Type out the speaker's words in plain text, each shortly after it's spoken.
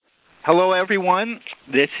Hello, everyone.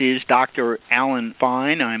 This is Dr. Alan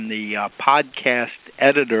Fine. I'm the podcast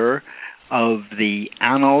editor of the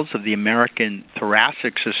Annals of the American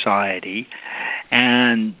Thoracic Society.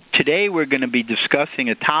 And today we're going to be discussing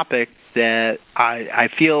a topic that I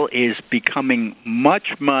feel is becoming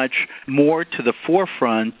much more to the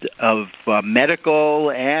forefront of medical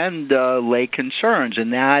and lay concerns,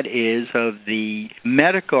 and that is of the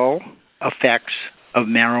medical effects of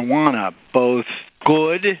marijuana, both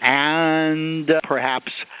good and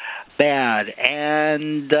perhaps bad.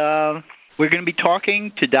 And we're going to be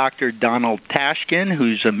talking to Dr. Donald Tashkin,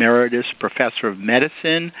 who's Emeritus Professor of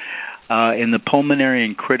Medicine in the Pulmonary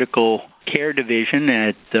and Critical Care Division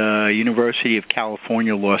at the University of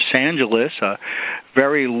California, Los Angeles, a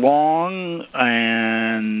very long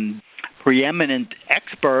and preeminent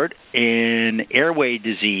expert in airway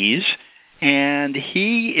disease. And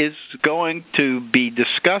he is going to be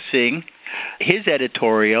discussing his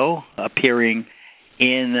editorial appearing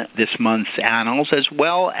in this month's Annals, as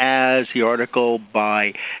well as the article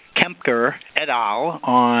by Kempker et al.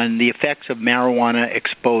 On the effects of marijuana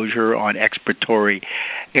exposure on expiratory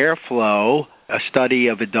airflow, a study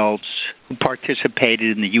of adults who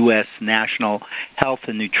participated in the U.S. National Health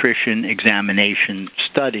and Nutrition Examination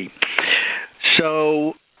Study.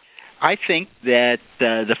 So I think that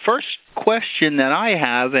the first question that I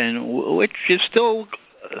have, and which is still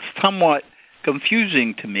somewhat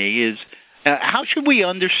confusing to me, is how should we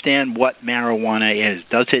understand what marijuana is?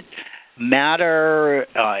 Does it matter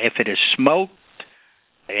if it is smoked,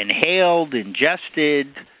 inhaled, ingested,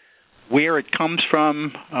 where it comes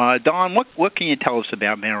from? Don, what can you tell us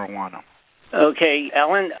about marijuana? Okay,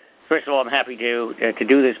 Alan, first of all, I'm happy to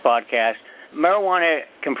do this podcast. Marijuana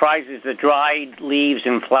comprises the dried leaves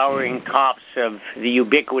and flowering tops of the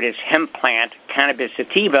ubiquitous hemp plant, Cannabis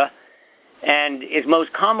sativa, and is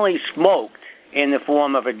most commonly smoked in the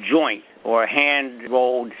form of a joint or a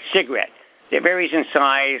hand-rolled cigarette. It varies in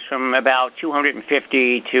size from about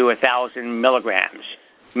 250 to 1,000 milligrams.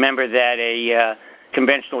 Remember that a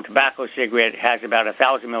conventional tobacco cigarette has about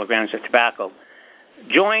 1,000 milligrams of tobacco.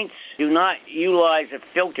 Joints do not utilize a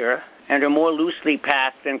filter and are more loosely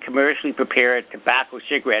packed than commercially prepared tobacco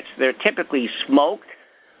cigarettes. They're typically smoked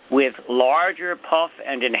with larger puff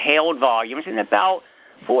and inhaled volumes and about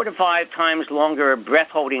 4 to 5 times longer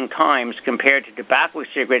breath-holding times compared to tobacco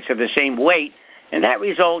cigarettes of the same weight, and that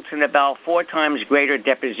results in about 4 times greater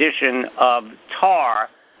deposition of tar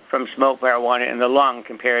from smoked marijuana in the lung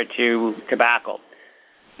compared to tobacco.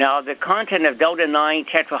 Now, the content of delta-9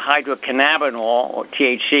 tetrahydrocannabinol, or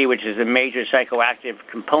THC, which is a major psychoactive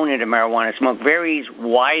component of marijuana smoke, varies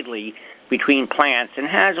widely between plants and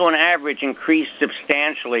has, on average, increased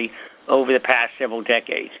substantially over the past several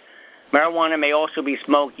decades. Marijuana may also be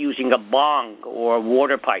smoked using a bong or a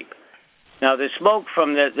water pipe. Now, the smoke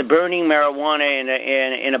from the burning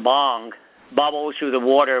marijuana in a bong bubbles through the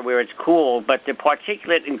water where it's cool, but the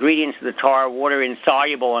particulate ingredients of the tar are water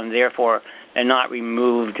insoluble and therefore are not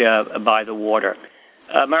removed by the water.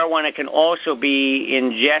 Marijuana can also be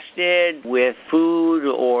ingested with food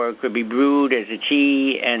or could be brewed as a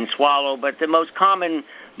tea and swallowed, but the most common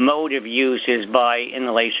mode of use is by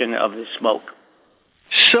inhalation of the smoke.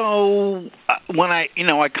 So when I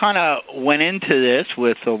kind of went into this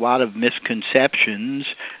with a lot of misconceptions,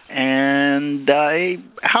 and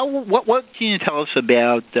what can you tell us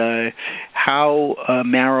about how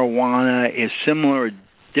marijuana is similar or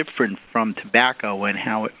different from tobacco and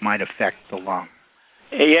how it might affect the lung?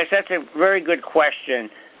 Yes, that's a very good question.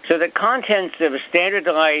 So the contents of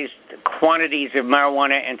standardized quantities of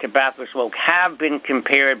marijuana and tobacco smoke have been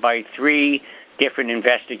compared by 3 different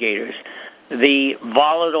investigators. The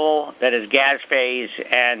volatile, that is gas phase,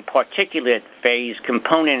 and particulate phase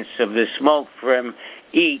components of the smoke from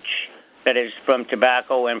each, that is from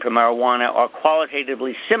tobacco and from marijuana, are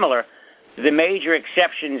qualitatively similar, the major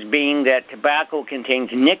exceptions being that tobacco contains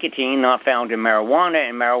nicotine not found in marijuana,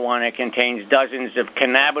 and marijuana contains dozens of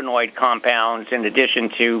cannabinoid compounds in addition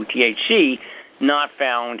to THC not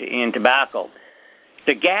found in tobacco.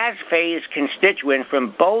 The gas phase constituent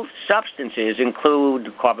from both substances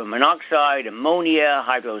include carbon monoxide, ammonia,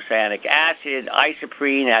 hydrocyanic acid,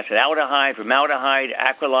 isoprene, acetaldehyde, formaldehyde,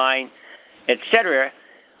 acrolein, etc.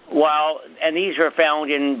 And these are found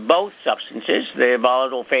in both substances, the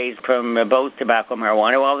volatile phase from both tobacco and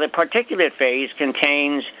marijuana, while the particulate phase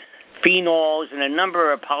contains phenols and a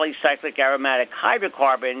number of polycyclic aromatic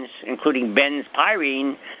hydrocarbons, including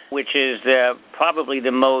benzpyrene, which is probably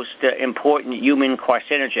the most important human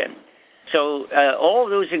carcinogen. So all of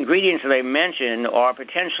those ingredients that I mentioned are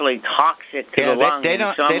potentially toxic to the lung. They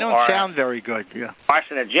don't sound very good. Yeah.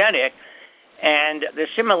 Carcinogenic. And the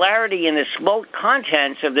similarity in the smoke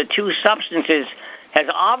contents of the two substances has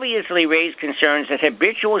obviously raised concerns that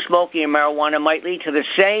habitual smoking of marijuana might lead to the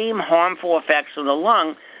same harmful effects on the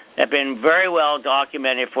lung that have been very well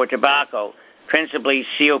documented for tobacco, principally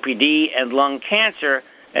COPD and lung cancer,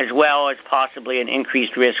 as well as possibly an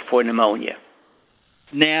increased risk for pneumonia.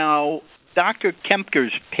 Now, Dr.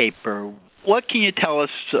 Kempker's paper, what can you tell us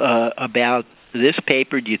about this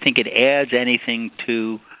paper? Do you think it adds anything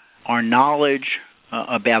to our knowledge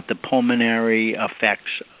about the pulmonary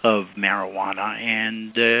effects of marijuana,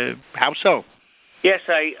 and how so? Yes,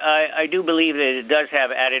 I do believe that it does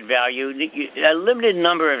have added value. A limited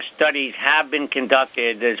number of studies have been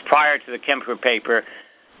conducted as prior to the Kempker paper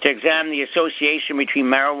to examine the association between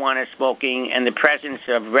marijuana smoking and the presence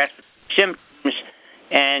of respiratory symptoms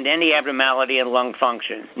and any abnormality in lung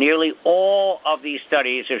function. Nearly all of these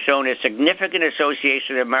studies have shown a significant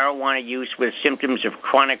association of marijuana use with symptoms of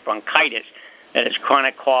chronic bronchitis, that is,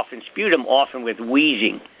 chronic cough and sputum, often with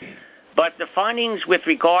wheezing. But the findings with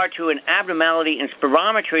regard to an abnormality in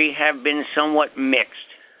spirometry have been somewhat mixed,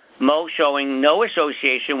 most showing no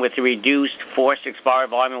association with the reduced forced expired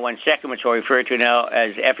volume in 1 second, which I refer to now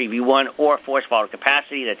as FEV1, or forced vital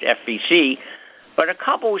capacity, that's FVC, but a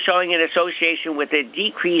couple showing an association with a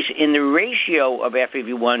decrease in the ratio of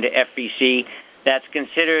FEV1 to FVC that's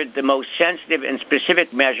considered the most sensitive and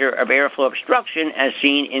specific measure of airflow obstruction as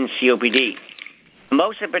seen in COPD.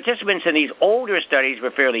 Most of the participants in these older studies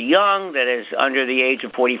were fairly young, that is, under the age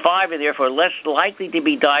of 45, and therefore less likely to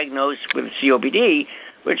be diagnosed with COPD,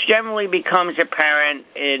 which generally becomes apparent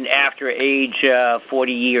after age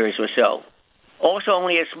 40 years or so. Also,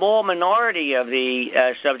 only a small minority of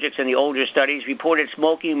the subjects in the older studies reported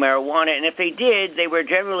smoking marijuana, and if they did, they were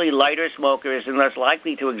generally lighter smokers and less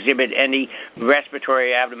likely to exhibit any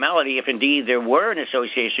respiratory abnormality, if indeed there were an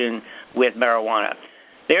association with marijuana.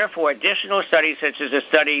 Therefore, additional studies, such as a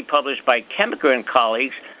study published by Kempker and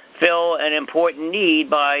colleagues, fill an important need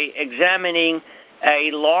by examining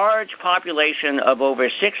a large population of over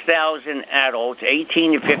 6,000 adults,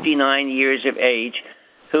 18 to 59 years of age,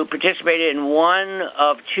 who participated in one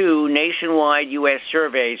of two nationwide U.S.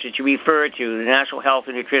 surveys that you referred to, the National Health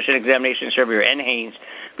and Nutrition Examination Survey, or NHANES,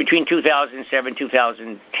 between 2007 and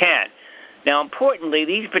 2010. Now, importantly,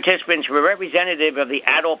 these participants were representative of the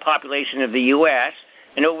adult population of the U.S.,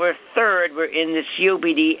 and over a third were in the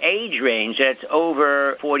COPD age range, that's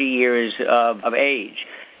over 40 years of age.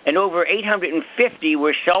 And over 850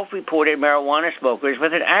 were self-reported marijuana smokers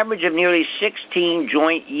with an average of nearly 16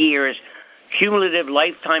 joint years cumulative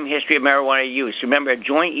lifetime history of marijuana use. Remember, a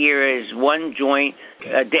joint year is one joint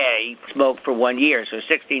a day smoked for 1 year. So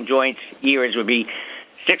 16 years would be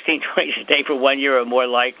 16 joints a day for 1 year, or more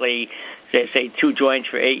likely, say 2 joints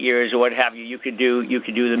for 8 years or what have you. You could do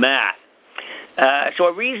the math. So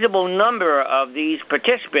a reasonable number of these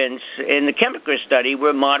participants in the Kempker study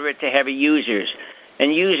were moderate to heavy users.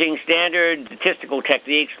 And using standard statistical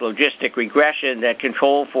techniques, logistic regression, that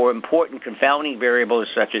control for important confounding variables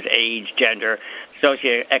such as age, gender,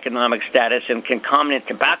 socioeconomic status, and concomitant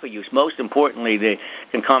tobacco use, most importantly the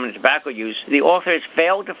concomitant tobacco use, the authors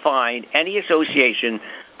failed to find any association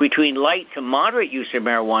between light to moderate use of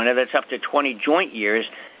marijuana, that's up to 20 joint years,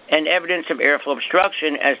 and evidence of airflow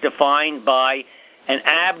obstruction as defined by an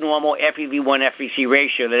abnormal FEV1-FVC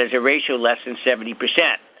ratio, that is a ratio less than 70%.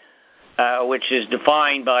 Which is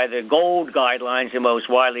defined by the GOLD guidelines, the most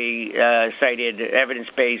widely cited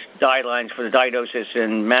evidence-based guidelines for the diagnosis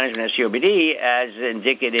and management of COPD, as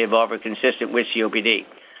indicative of or consistent with COPD.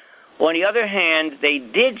 On the other hand, they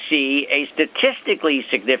did see a statistically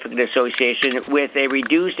significant association with a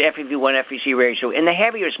reduced FEV1-FVC ratio in the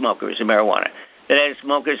heavier smokers of marijuana, that is,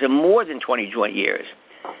 smokers of more than 20 joint years.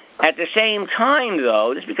 At the same time,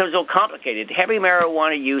 though, this becomes a little complicated. Heavy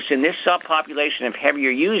marijuana use in this subpopulation of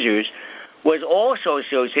heavier users was also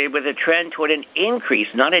associated with a trend toward an increase,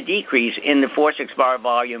 not a decrease, in the forced expired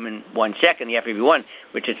volume in 1 second, the FEV1,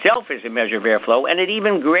 which itself is a measure of airflow, and an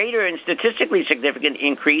even greater and statistically significant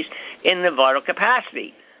increase in the vital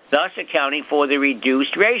capacity, thus accounting for the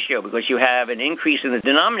reduced ratio, because you have an increase in the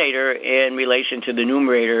denominator in relation to the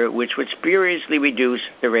numerator, which would spuriously reduce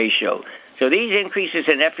the ratio. So these increases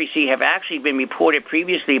in FVC have actually been reported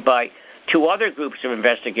previously by 2 other groups of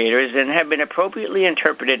investigators and have been appropriately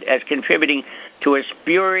interpreted as contributing to a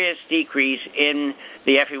spurious decrease in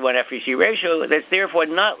the FEV1-FVC ratio that's therefore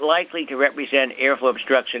not likely to represent airflow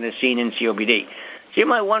obstruction as seen in COPD. So you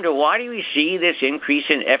might wonder, why do we see this increase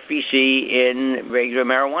in FVC in regular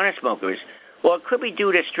marijuana smokers? Well, it could be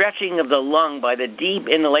due to stretching of the lung by the deep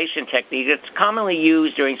inhalation technique that's commonly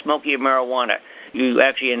used during smoking of marijuana. You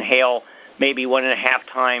actually inhale maybe 1.5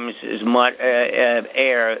 times as much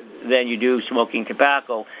air than you do smoking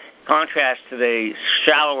tobacco. Contrast to the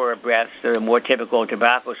shallower breaths that are more typical of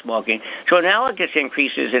tobacco smoking. So analogous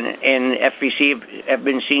increases in FVC have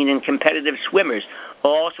been seen in competitive swimmers who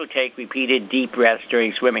also take repeated deep breaths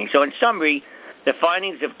during swimming. So in summary, the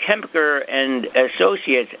findings of Kempker and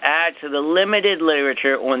associates add to the limited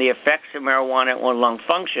literature on the effects of marijuana on lung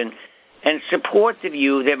function and support the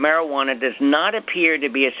view that marijuana does not appear to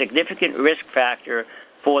be a significant risk factor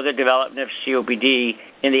for the development of COPD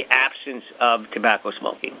in the absence of tobacco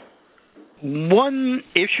smoking. One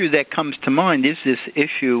issue that comes to mind is this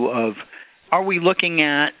issue of, are we looking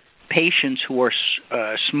at patients who are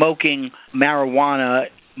smoking marijuana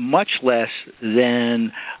much less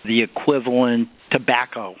than the equivalent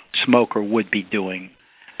tobacco smoker would be doing?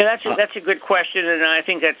 That's a good question, and I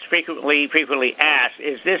think that's frequently asked.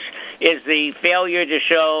 Is the failure to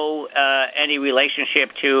show any relationship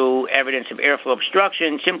to evidence of airflow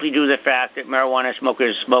obstruction simply due to the fact that marijuana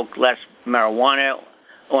smokers smoke less marijuana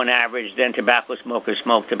on average than tobacco smokers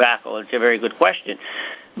smoke tobacco? It's a very good question.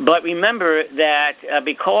 But remember that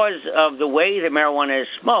because of the way that marijuana is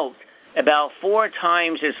smoked, about 4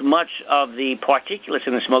 times as much of the particulates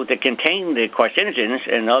in the smoke that contain the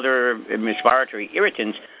carcinogens and other respiratory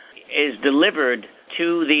irritants is delivered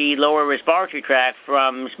to the lower respiratory tract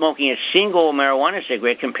from smoking a single marijuana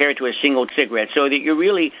cigarette compared to a single cigarette. So that you're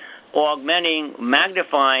really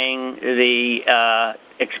magnifying the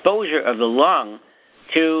exposure of the lung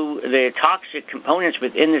to the toxic components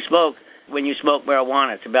within the smoke when you smoke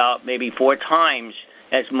marijuana. It's about maybe 4 times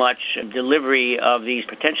as much delivery of these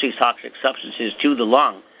potentially toxic substances to the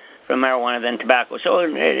lung from marijuana than tobacco. So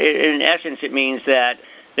in essence, it means that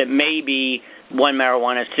maybe one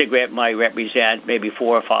marijuana cigarette might represent maybe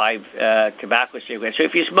 4 or 5 tobacco cigarettes. So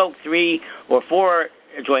if you smoke 3 or 4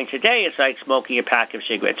 joints a day, it's like smoking a pack of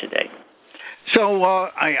cigarettes a day. So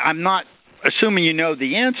I'm not assuming you know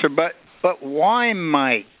the answer, but why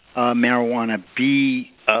might marijuana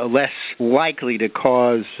be less likely to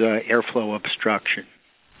cause airflow obstruction?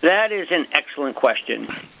 That is an excellent question,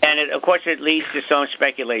 and of course it leads to some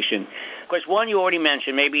speculation. Of course, one you already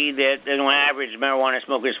mentioned, maybe that on average marijuana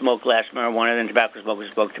smokers smoke less marijuana than tobacco smokers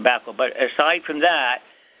smoke tobacco. But aside from that,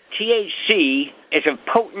 THC is a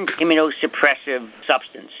potent immunosuppressive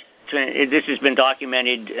substance. This has been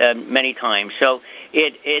documented many times. So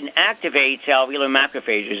it activates alveolar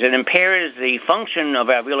macrophages and impairs the function of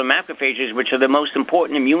alveolar macrophages, which are the most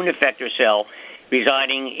important immune effector cell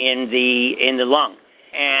residing in the lung.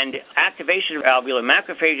 And activation of alveolar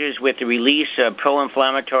macrophages with the release of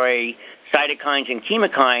pro-inflammatory cytokines and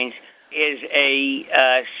chemokines is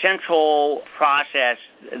a central process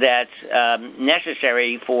that's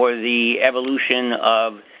necessary for the evolution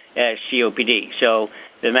of COPD. So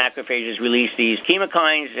the macrophages release these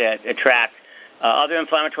chemokines that attract other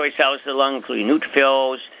inflammatory cells to the lung, including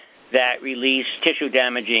neutrophils, that release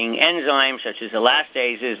tissue-damaging enzymes such as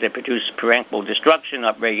elastases that produce parenchymal destruction,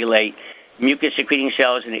 upregulate mucus-secreting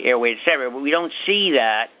cells in the airway, etc. But we don't see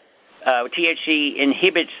that. THC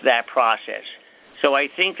inhibits that process. So I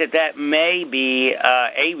think that may be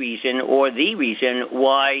a reason or the reason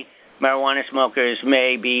why marijuana smokers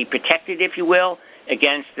may be protected, if you will,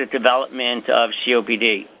 against the development of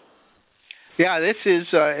COPD. Yeah, this is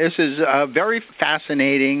very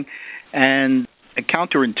fascinating and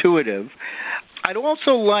counterintuitive. I'd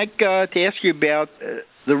also like to ask you about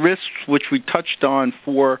the risks which we touched on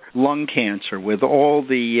for lung cancer with all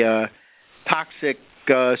the toxic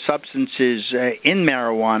substances in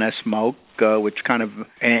marijuana smoke, which kind of,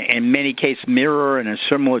 in many cases, mirror and are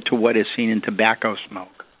similar to what is seen in tobacco smoke.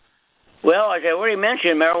 Well, as I already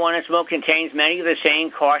mentioned, marijuana smoke contains many of the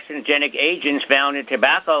same carcinogenic agents found in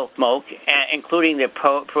tobacco smoke, including the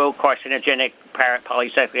pro-carcinogenic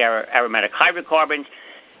polycyclic aromatic hydrocarbons.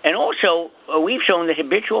 And also, we've shown that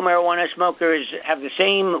habitual marijuana smokers have the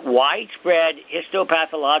same widespread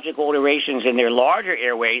histopathologic alterations in their larger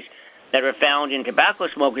airways that are found in tobacco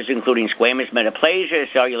smokers, including squamous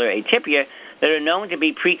metaplasia, cellular atypia, that are known to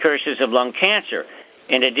be precursors of lung cancer.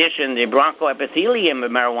 In addition, the bronchoepithelium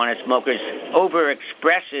of marijuana smokers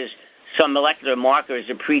overexpresses some molecular markers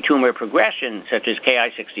of pre-tumor progression, such as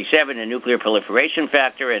Ki-67, a nuclear proliferation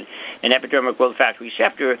factor, and an epidermal growth factor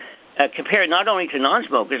receptor, compared not only to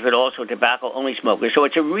non-smokers, but also tobacco-only smokers. So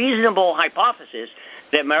it's a reasonable hypothesis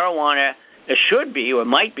that marijuana should be or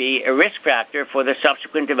might be a risk factor for the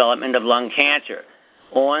subsequent development of lung cancer.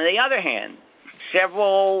 On the other hand,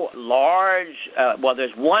 several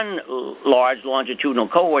there's one large longitudinal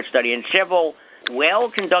cohort study, and several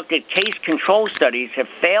well-conducted case control studies have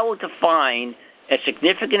failed to find a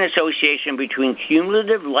significant association between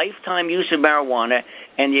cumulative lifetime use of marijuana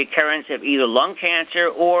and the occurrence of either lung cancer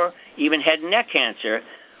or even head and neck cancer,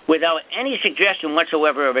 without any suggestion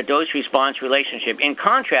whatsoever of a dose-response relationship. In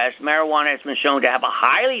contrast, marijuana has been shown to have a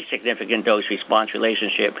highly significant dose-response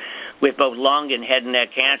relationship with both lung and head and neck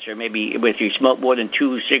cancer. Maybe if you smoke more than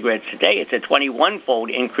 2 cigarettes a day, it's a 21-fold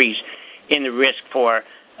increase in the risk for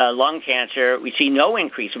lung cancer. We see no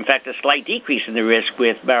increase, in fact, a slight decrease in the risk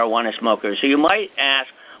with marijuana smokers. So you might ask,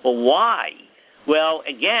 well, why? Well,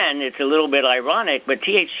 again, it's a little bit ironic, but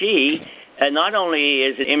THC not only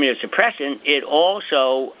is an immunosuppressant, it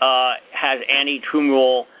also has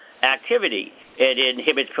anti-tumoral activity. It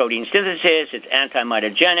inhibits protein synthesis, it's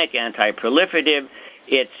anti-mitogenic, anti-proliferative,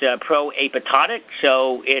 it's pro-apoptotic,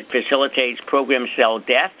 so it facilitates programmed cell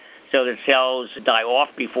death, so that cells die off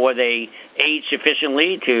before they age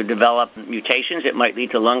sufficiently to develop mutations that might lead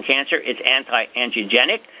to lung cancer. It's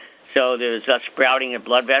anti-angiogenic, so there's a sprouting of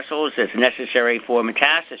blood vessels that's necessary for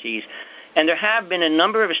metastases. And there have been a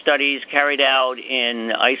number of studies carried out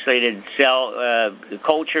in isolated cell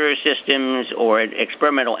culture systems or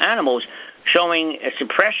experimental animals showing a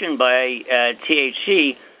suppression by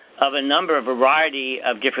THC of a variety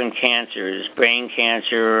of different cancers, brain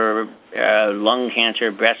cancer, lung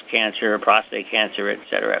cancer, breast cancer, prostate cancer,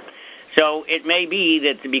 etc. So it may be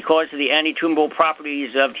that because of the anti-tumoral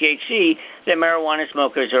properties of THC, that marijuana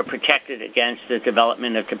smokers are protected against the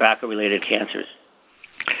development of tobacco-related cancers.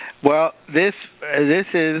 Well, this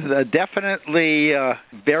is definitely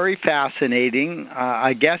very fascinating.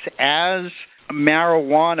 I guess as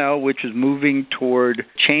marijuana, which is moving toward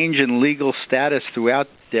change in legal status throughout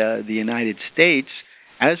the United States,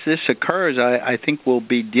 as this occurs, I think we'll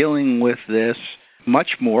be dealing with this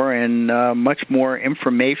much more, and much more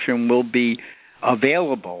information will be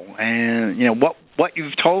available. And what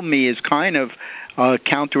you've told me is kind of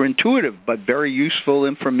counterintuitive, but very useful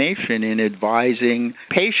information in advising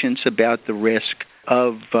patients about the risk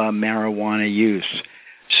of marijuana use.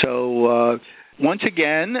 So once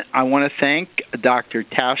again, I want to thank Dr.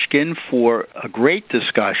 Tashkin for a great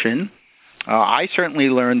discussion. I certainly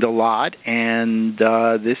learned a lot, and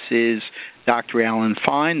this is Dr. Alan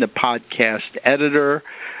Fine, the podcast editor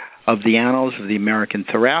of the Annals of the American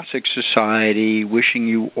Thoracic Society, wishing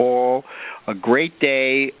you all a great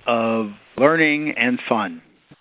day of learning and fun.